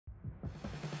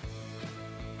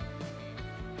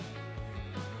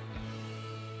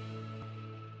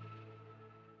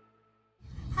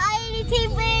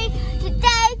ADTV.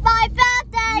 Today's my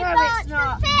birthday. No, March it's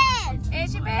not. 5th.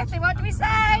 It's your birthday. What do we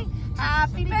say?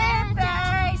 Happy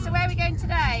birthday. So where are we going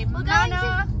today? We're going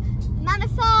to Manor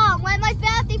Farm, where my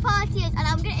birthday party is, and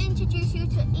I'm going to introduce you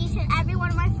to each and every one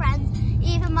of my friends,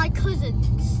 even my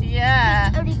cousins. Yeah.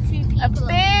 There's only 2 people. A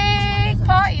big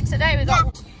party today. We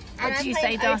got. Yeah. What do you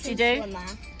say, Darcy? Do?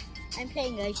 I'm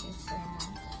playing Ocean Swimmer.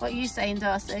 What are you saying,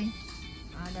 Darcy?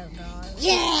 I don't know.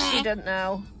 She doesn't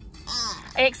know.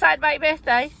 Are you excited about your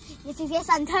birthday? Yes,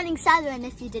 I'm turning 7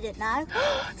 if you didn't know.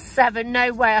 7?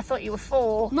 No way. I thought you were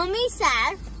 4. Mummy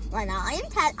said, when I am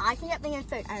 10, I can get me a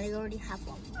phone, and I already have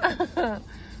one.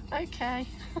 Okay.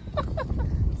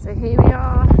 So here we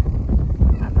are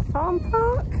at the farm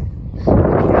park.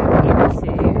 We're going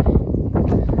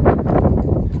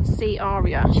to see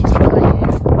Aria. She's playing.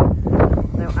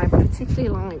 Now, I particularly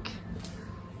like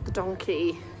the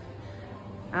donkey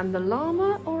and the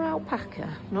llama or alpaca.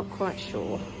 Not quite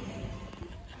sure.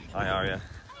 Hi, Aria.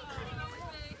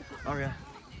 Aria.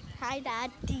 Hi,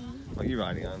 Daddy. What are you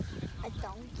riding on? A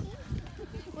donkey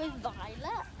with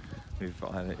Violet. With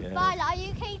Violet, yeah. Violet, are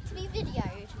you okay to be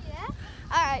videoed? Yeah.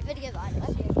 All right, video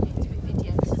Violet.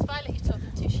 This is Violet you're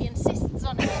talking to. She insists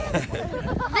on it.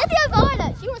 Video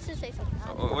Violet. She wants to say something.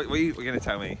 What are you going to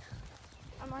tell me?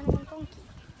 I'm riding a donkey.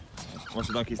 What's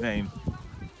the donkey's name?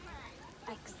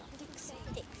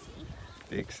 Dixie.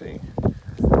 Dixie.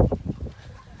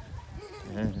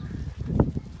 Yeah.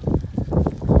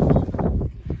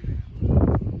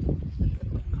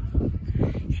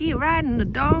 She riding a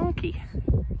donkey.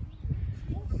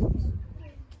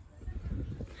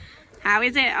 How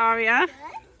is it, Aria?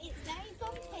 It's very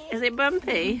bumpy. Is it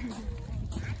bumpy?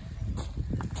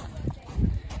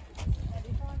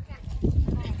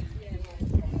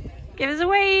 Give us a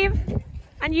wave.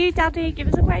 And you, Daddy, give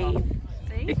us a wave.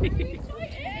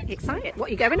 Excited. What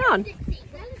are you going on?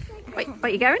 What are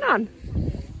you going on?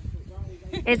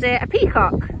 Is it a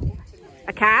peacock?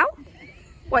 A cow?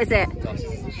 What is it?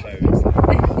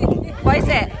 What is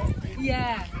it?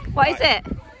 Yeah. What is it?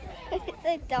 It's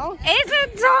a donkey. It's a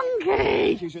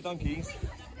donkey! Choose your donkeys.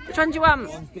 Which one do you want?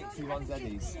 One's Dixie, one's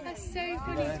Eddie's. That's so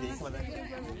funny. Eddie, come on then.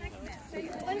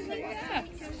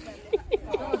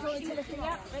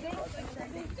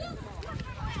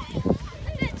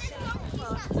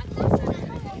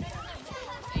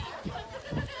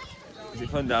 Is it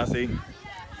fun, Darcy?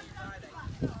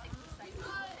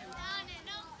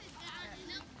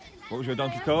 What was your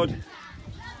donkey called?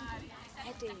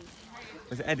 Eddie.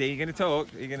 Was it Eddie? Are you going to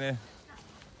talk? Are you going to...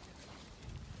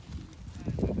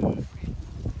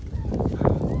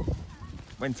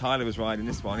 When Tyler was riding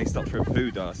this one, he stopped for a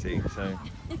poo, Darcy, so...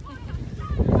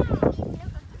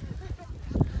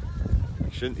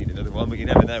 Shouldn't eat another one, but you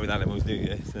never know with animals, do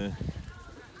you? So...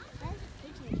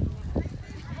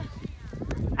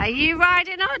 Are you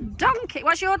riding a donkey?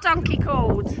 What's your donkey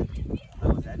called?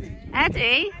 That was Eddie.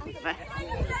 Eddie?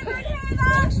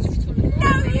 No,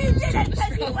 you didn't,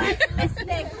 because you weren't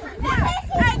listening.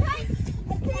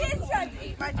 He is trying to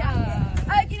eat my jacket.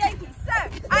 Okie dokie. So,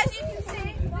 as you can see,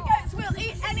 the goats will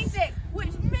eat anything,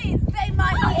 which means they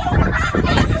might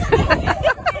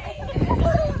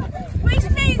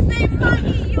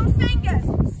eat your fingers.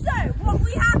 So, what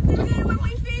we have to do when we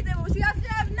feed them is we have to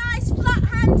have nice flat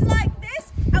hands like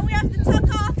this, and we have to tuck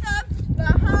our thumb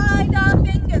behind our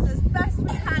fingers as best we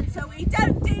can. So we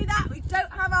don't do that. We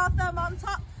don't have our thumb on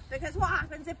top, because what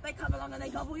happens if they come along and they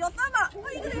gobble your thumb up? What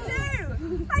are you going to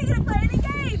do? Are you going to play any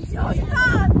games? Oh, you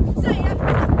can't. So you have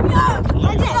to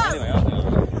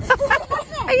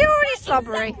Are you already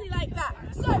slobbery? Exactly like that.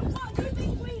 So what do you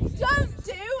think we don't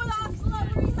do with our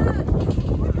slobbery hands?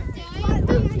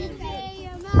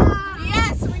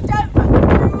 Yes, we don't.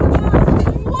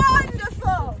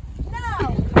 Wonderful. Now,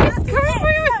 that's it. So,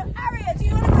 Aria, do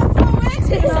you want to come forward? Aria,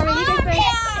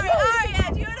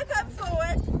 do you want to come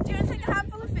forward? Do you want to take a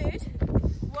handful of food?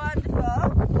 Wonderful.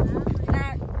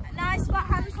 Now, a nice flat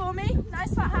hand for me.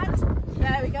 Nice flat hand.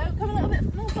 There we go. Come a little bit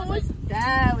more forward.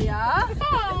 There we are.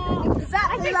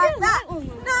 Exactly like that. No.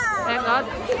 Hang on.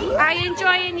 Are you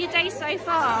enjoying your day so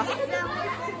far?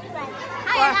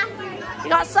 Wow. You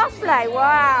got soft play?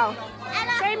 Wow.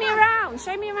 Show me around.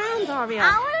 Show me around, Aria. I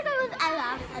want to go with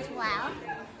Ella as well.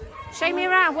 Show me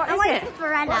around. What is it?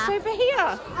 Ella. What's over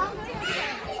here?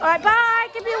 All right, bye.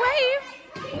 Give me a wave.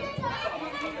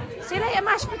 See you later,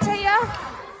 mashed potato.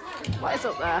 What is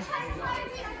up there?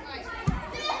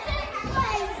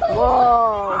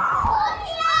 Whoa.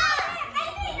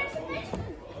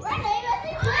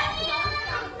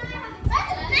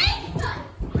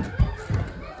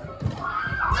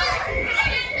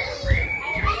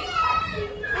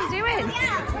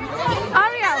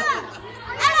 Aria!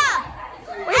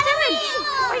 What are you doing?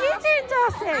 What are you doing,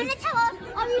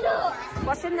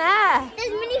 What's in there? There's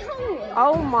mini holes.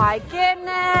 Oh my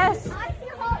goodness.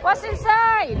 What's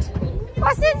inside?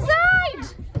 What's inside?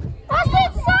 What's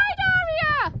inside,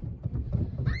 Aria?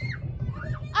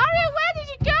 Aria, where did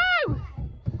you go?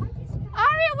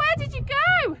 Aria, where did you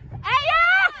go? Aya!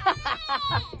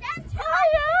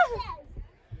 Aria!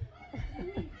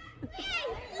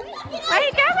 Where are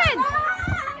you going?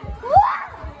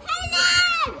 Hello!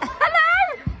 Hello!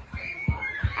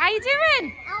 How you doing?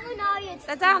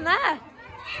 They're down there.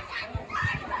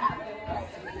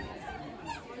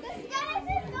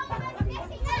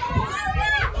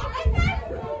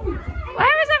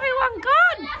 Where has everyone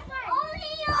gone?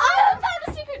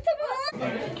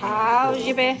 How's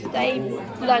your birthday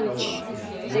lunch?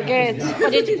 Is it good?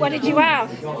 What did you have?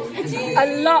 A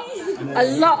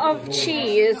lot of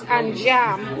cheese and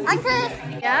jam. I'm good.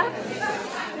 Yeah?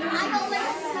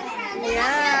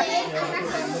 Yeah.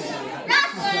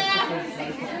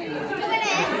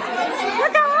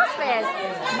 Look at Oscar's.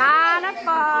 Manor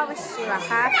Farm wish you a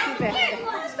happy birthday.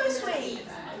 That's so sweet.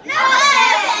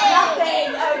 Nothing.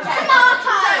 Okay.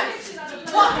 Tomatoes.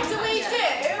 So, what do we do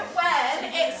when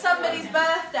it's somebody's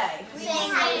birthday? We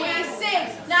sing.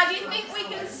 Now, do you think we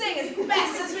can sing as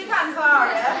best as we can for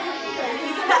Aria?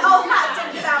 Oh, that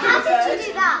didn't sound How good. did you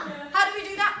do that? How do we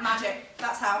do that? Magic.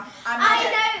 That's how. I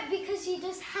know, because you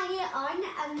just hang it on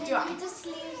and then Do I? you just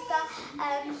leave the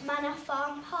Manor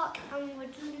Farm Park and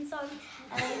Woodlands on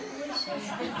wishes.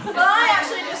 Well, I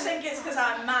actually just think it's because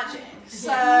I'm magic. So,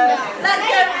 let's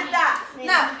go with that.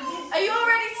 Now, are you all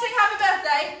ready to sing happy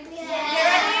birthday?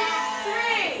 Yeah. You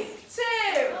ready? 3,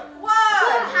 2, 1.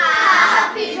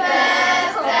 Happy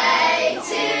birthday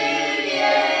to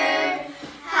you.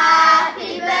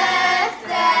 Happy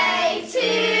birthday to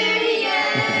you.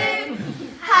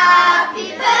 Happy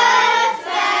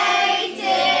birthday,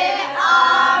 dear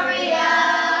Aria.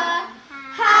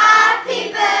 Happy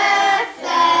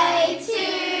birthday to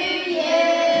you.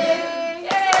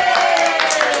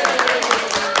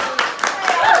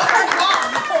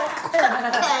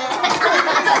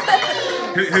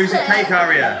 Who's the cake,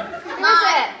 Aria?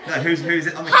 Who's No, who's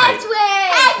it on the cake?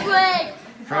 Hedwig!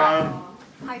 From?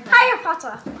 Harry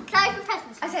Potter. Play for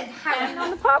presents. I said Harry. On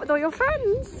the park with all your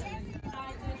friends.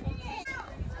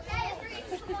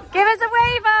 Give us a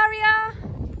wave, Aria.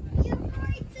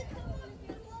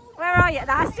 Where are you?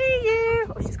 I see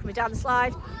you. Oh, she's coming down the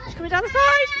slide. She's coming down the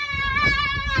slide.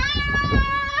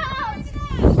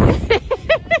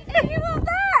 Are you up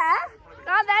there?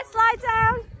 Go on there, slide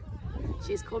down.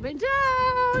 She's coming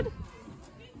down.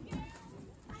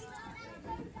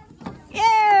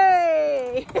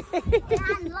 Yay!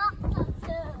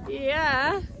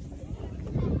 Yeah.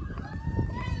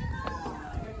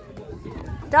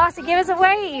 Darcy, give us a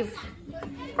wave.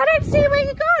 I don't see where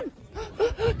you've gone.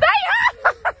 There you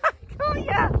are! Got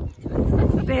ya.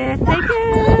 Birthday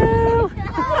girl.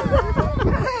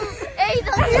 Hey,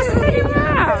 Just spin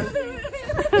around. do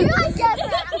I get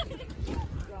that?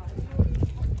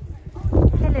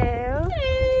 Hello.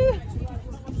 Hello.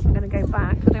 I'm going to go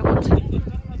back. I don't want to.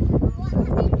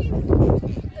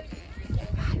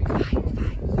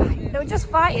 They were just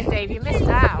fighting, Dave. You missed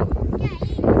out.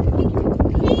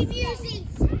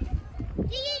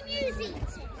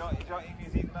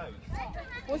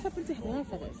 What's happened to hair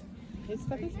feathers? His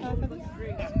feathers, her feathers?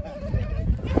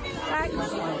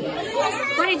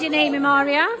 What did you name him,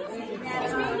 Aria?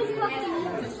 He's not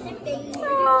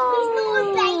a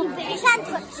baby. His hand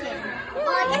touched him. Oh,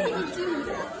 I guess he do.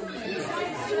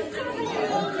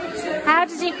 How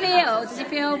does he feel? Does he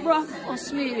feel rough or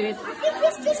smooth? I think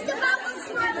it's just about to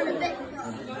smile a bit.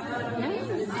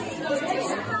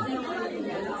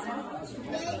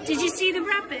 Did you see the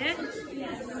rabbit?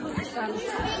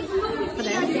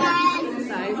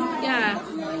 Yeah.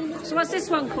 So what's this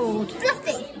one called?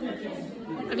 Fluffy.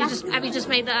 Have you just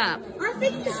made that up? I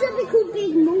think it's something called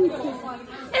Big Monkey.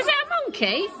 Is it a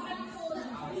monkey?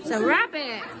 It's a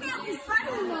rabbit.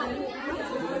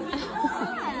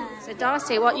 So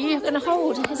Darcy, what are you going to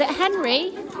hold? Is it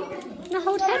Henry? You're going to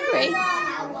hold Henry?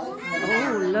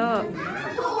 Oh, look.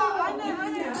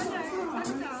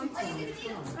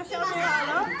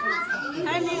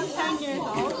 Henry's 10 years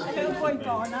old, a little boy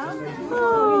Ghana.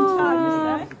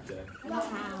 Oh.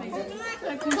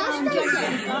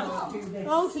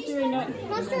 Also doing it.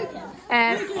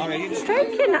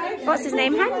 Stroking. What's his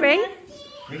name? Henry?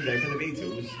 Ringo for the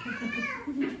Beatles.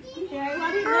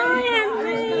 Hi,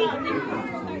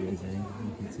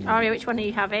 Henry. Aria, which one are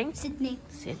you having? Sydney.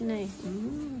 Sydney.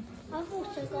 Mm. I've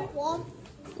also got one.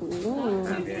 Ooh.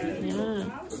 Yeah.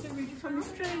 From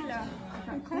Australia.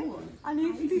 Okay. And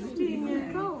he's 15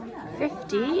 years old.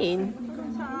 15?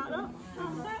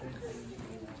 That's it.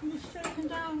 And he's shaking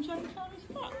down, jumping on his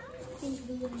back.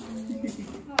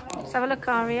 Let's have a look,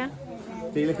 Aria.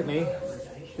 Do you look at me?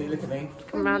 Do you look at me?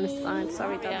 Come round this side.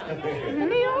 Sorry, Darcy.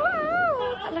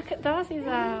 Look at Darcy's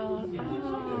out.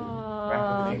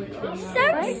 Oh,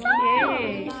 So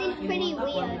cute. This is pretty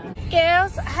weird.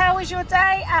 Girls, how was your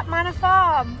day at Manor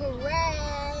Farm?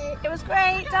 Great. It was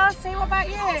great. Darcy, what about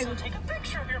you?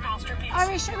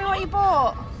 Aria, show me what you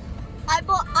bought. I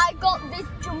got this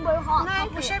jumbo hot No,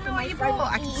 pocket but show me for what my you friend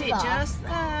bought. I can see it Eva. just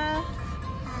there.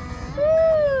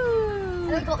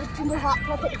 And I got this jumbo hot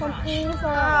pocket from Eva.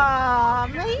 Oh,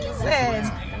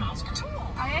 amazing.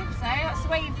 I hope so. That's the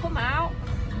way you come out.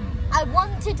 I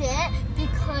wanted it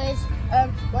because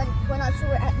when I saw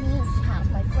it at Niece's house,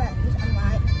 my friends, I'm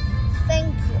like,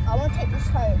 thank you, I want to take this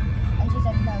home. And she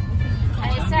said no.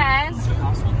 And it says,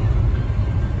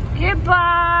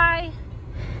 goodbye.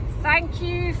 Thank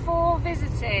you for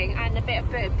visiting, and a bit of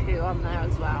bird poo on there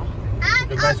as well.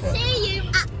 And I'll see you